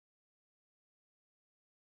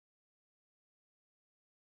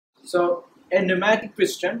So a pneumatic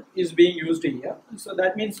piston is being used here. So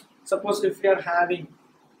that means, suppose if we are having,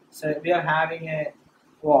 say we are having a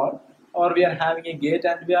wall or we are having a gate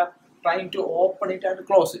and we are trying to open it and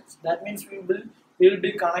close it. That means we will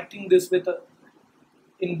be connecting this with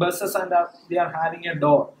in buses, and we are having a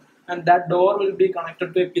door, and that door will be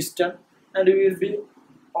connected to a piston, and we will be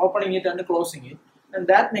opening it and closing it, and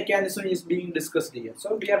that mechanism is being discussed here.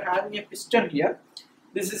 So we are having a piston here.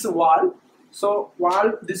 This is a valve. So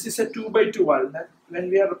valve, this is a 2x2 valve. When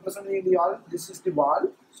we are representing the valve, this is the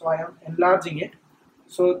valve. So I am enlarging it.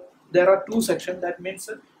 So there are two sections. That means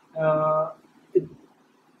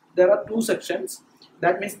there are two sections.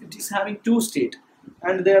 That means it is having two states,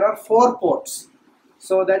 and there are 4 ports.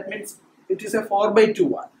 So that means it is a 4x2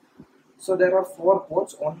 valve. So there are 4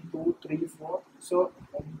 ports, 1, 2, 3, 4. So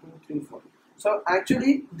 1, 2, 3, 4. So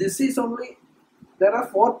actually this is only, there are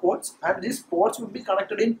 4 ports, and these ports will be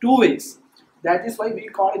connected in 2 ways. That is why we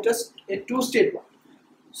call it as a 2-state valve.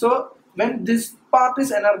 So when this part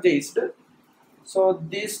is energized, so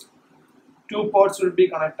these 2 ports will be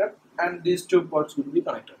connected and these 2 ports will be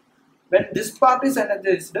connected. When this part is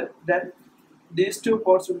energized, then these 2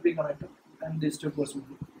 ports will be connected and these 2 ports will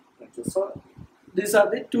be connected. So these are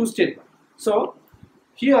the 2-state valve. So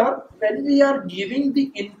here when we are giving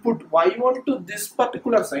the input y1 to this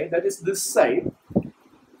particular side, that is this side,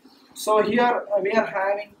 so here we are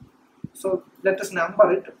having, so let us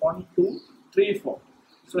number it 1, 2, 3, 4.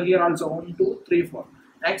 So here also 1, 2, 3, 4.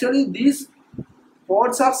 Actually these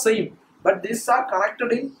ports are same, but these are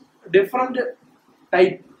connected in different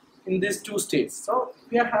type in these 2 states. So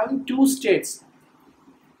we are having 2 states.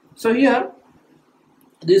 So here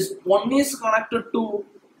this 1 is connected to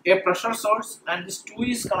a pressure source and this 2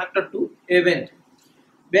 is connected to a vent.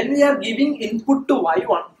 When we are giving input to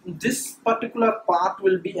y1, this particular part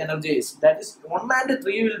will be energized. That is 1 and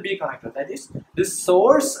 3 will be connected. That is this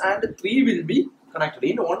source and 3 will be connected.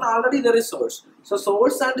 In 1 already there is source. So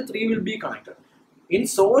source and 3 will be connected. In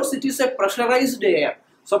source it is a pressurized air.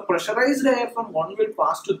 So pressurized air from 1 will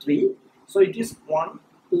pass to 3. So it is 1,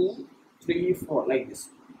 2, 3, 4 like this.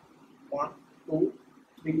 1, 2,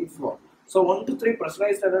 3, 4. So 1 to 3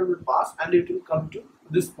 pressurized air will pass and it will come to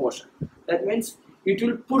this portion. That means it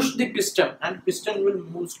will push the piston and piston will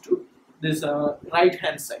move to this right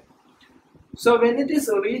hand side. So when it is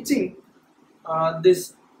reaching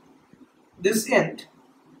this end,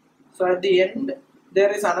 so at the end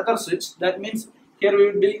there is another switch. That means here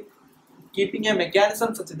we will be keeping a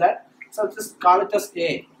mechanism such that, so just call it as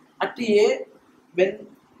A. At the A, when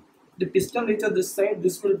the piston reaches this side,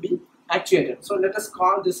 this will be actuated. So let us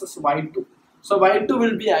call this as Y2. So Y2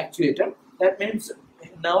 will be actuated. That means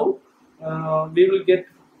now we will get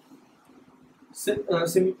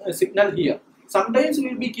signal here. Sometimes we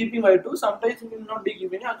will be keeping Y2, sometimes we will not be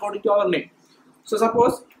giving according to our name. So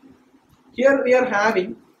suppose here we are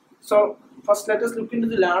having, so first let us look into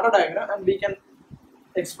the ladder diagram and we can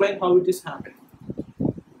explain how it is happening.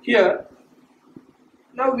 Here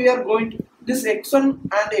now we are going to, this X1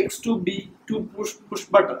 and X2 be two push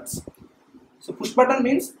buttons. So push button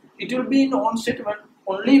means it will be in on state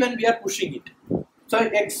only when we are pushing it. So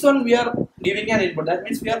X1 we are giving an input, that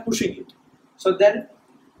means we are pushing it. So then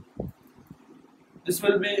this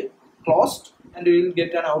will be closed and we will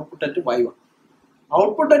get an output at Y1.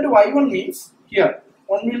 Output at Y1 means here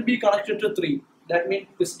 1 will be connected to 3. That means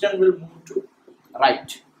piston will move to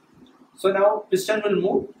right. So now piston will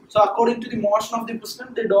move. So according to the motion of the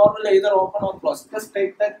piston, the door will either open or close. Just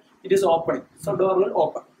take that it is opening. So door will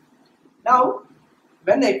open. Now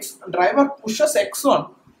when driver pushes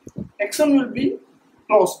X1, X1 will be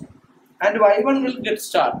closed and Y1 will get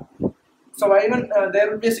started. So Y1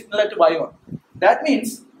 there will be a signal at Y1. That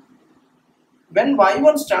means when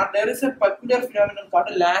Y1 starts, there is a peculiar phenomenon called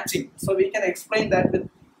latching. So we can explain that with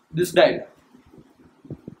this diagram.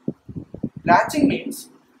 Latching means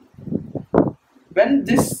when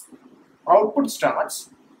this output starts,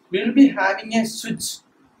 we will be having a switch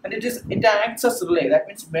and it acts as relay. That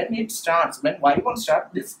means when it starts, when Y1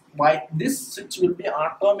 starts, this switch will be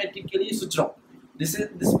automatically switched on. This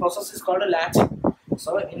process is called a latching.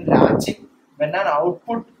 So in latching, when an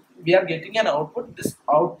output, we are getting an output, this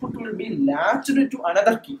output will be latched to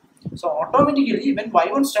another key. So automatically when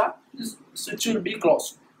Y1 starts, this switch will be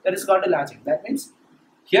closed. That is called a latching. That means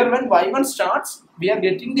here when Y1 starts, we are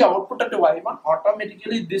getting the output at Y1,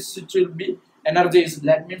 automatically this switch will be energized.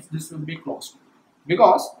 That means this will be closed.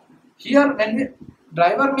 Because here when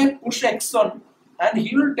driver may push X1 and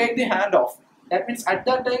he will take the hand off. That means at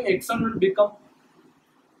that time X1 will become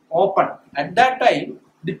open. At that time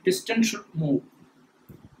the piston should move.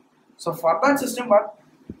 So for that system what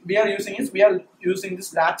we are using is, we are using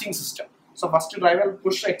this latching system. So first driver will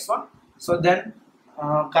push X1, so then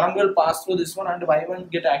current will pass through this one and Y1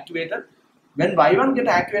 get activated. When Y1 get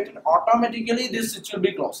activated, automatically this switch will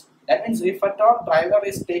be closed. That means if at all driver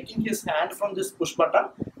is taking his hand from this push button,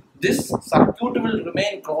 this circuit will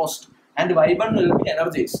remain closed and Y1 will be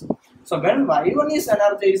energized. So when Y1 is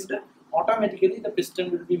energized, automatically the piston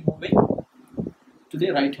will be moving to the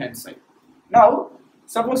right hand side. Now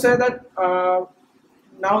suppose say that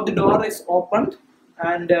now the door is opened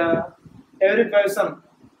and every person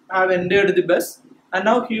have entered the bus, and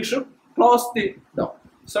now he should close the door.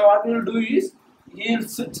 So what he will do is he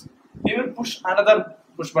will push another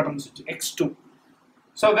push button switch X2.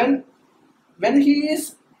 So when he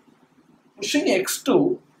is pushing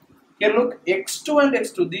X2, here look, X2 and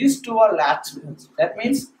X2, these two are latched. That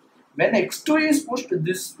means when X2 is pushed,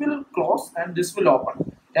 this will close and this will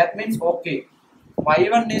open. That means okay,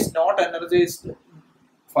 Y1 is not energized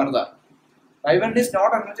further. Y1 is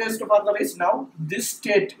not energized further is now this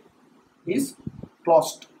state is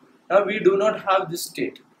closed. Now we do not have this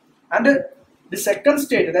state. And the second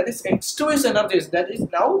state, that is X2 is energized. That is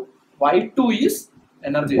now Y2 is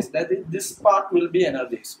energized. That is this part will be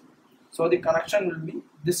energized. So the connection will be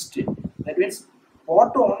this state. That means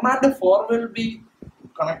port 1 and 4 will be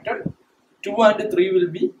connected, 2 and 3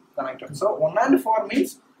 will be connected. So 1 and 4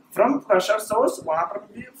 means from pressure source water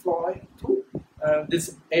will be flowing through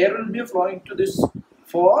this air will be flowing to this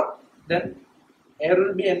 4, then air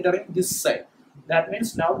will be entering this side. That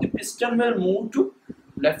means now the piston will move to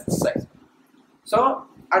left side. So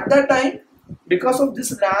at that time, because of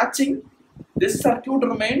this latching, this circuit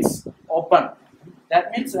remains open.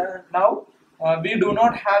 That means now we do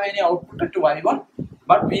not have any output at Y1,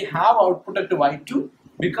 but we have output at Y2.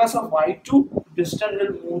 Because of Y2, piston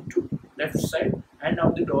will move to left side and now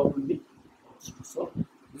the door will be closed. So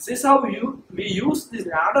this is how we use this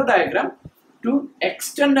ladder diagram to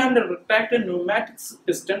extend and retract a pneumatic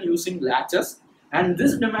piston using latches. And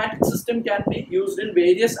this pneumatic system can be used in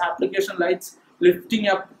various applications like lifting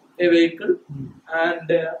up a vehicle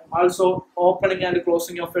and also opening and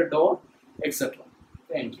closing of a door, etc.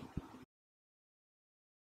 Thank you.